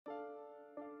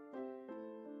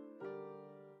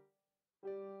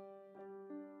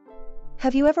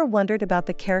Have you ever wondered about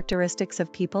the characteristics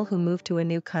of people who move to a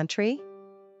new country?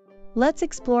 Let's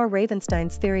explore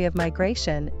Ravenstein's theory of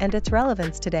migration and its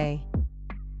relevance today.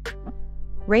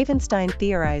 Ravenstein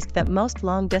theorized that most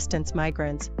long-distance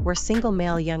migrants were single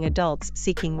male young adults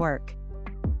seeking work.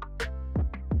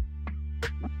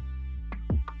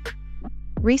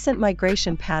 Recent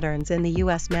migration patterns in the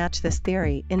U.S. match this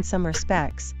theory in some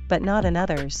respects, but not in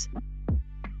others.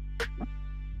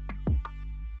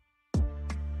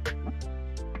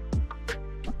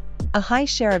 A high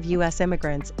share of U.S.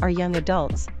 immigrants are young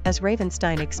adults, as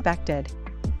Ravenstein expected.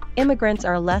 Immigrants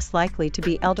are less likely to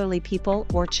be elderly people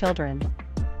or children.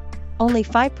 Only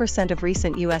 5% of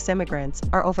recent U.S. immigrants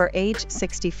are over age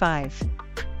 65.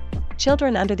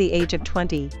 Children under the age of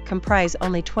 20 comprise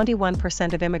only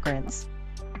 21% of immigrants.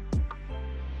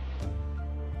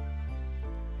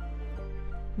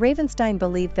 Ravenstein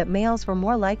believed that males were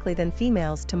more likely than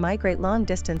females to migrate long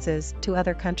distances to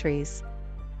other countries.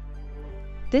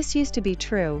 This used to be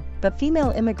true, but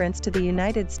female immigrants to the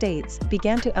United States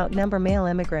began to outnumber male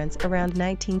immigrants around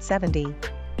 1970.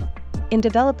 In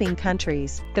developing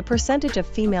countries, the percentage of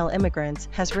female immigrants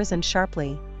has risen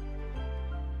sharply.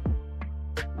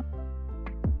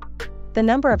 The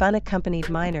number of unaccompanied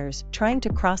minors trying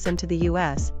to cross into the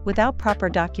U.S. without proper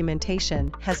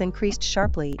documentation has increased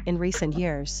sharply in recent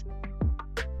years.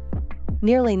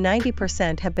 Nearly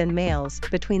 90% have been males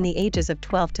between the ages of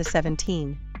 12 to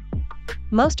 17.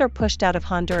 Most are pushed out of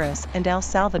Honduras and El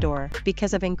Salvador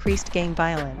because of increased gang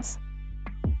violence.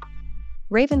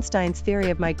 Ravenstein's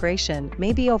theory of migration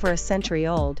may be over a century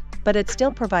old, but it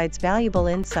still provides valuable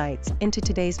insights into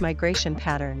today's migration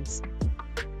patterns.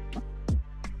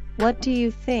 What do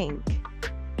you think?